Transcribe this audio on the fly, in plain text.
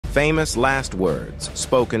Famous last words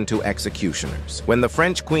spoken to executioners. When the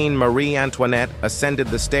French Queen Marie Antoinette ascended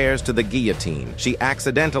the stairs to the guillotine, she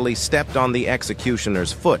accidentally stepped on the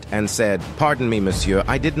executioner's foot and said, "Pardon me, monsieur,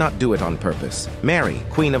 I did not do it on purpose." Mary,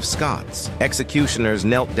 Queen of Scots. Executioners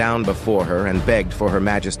knelt down before her and begged for Her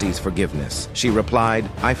Majesty's forgiveness. She replied,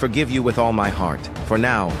 "I forgive you with all my heart. For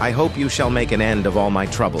now, I hope you shall make an end of all my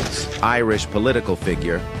troubles." Irish political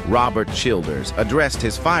figure Robert Childers addressed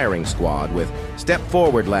his firing squad with, "Step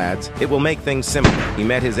forward, lads. It will make things simple." He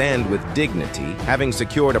met his end with dignity, having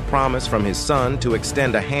secured a promise from his son to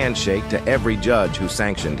extend a handshake to every judge who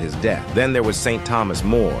sanctioned his death. Then there was St. Thomas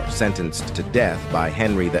More, sentenced to death by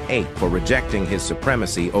Henry VIII for rejecting his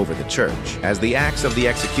supremacy over the church. As the axe of the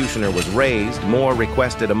executioner was raised, More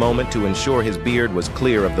requested a moment to ensure his beard was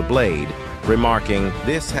clear of the blade, remarking,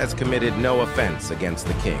 "This has committed no offense against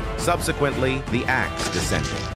the king." Subsequently, the axe descended.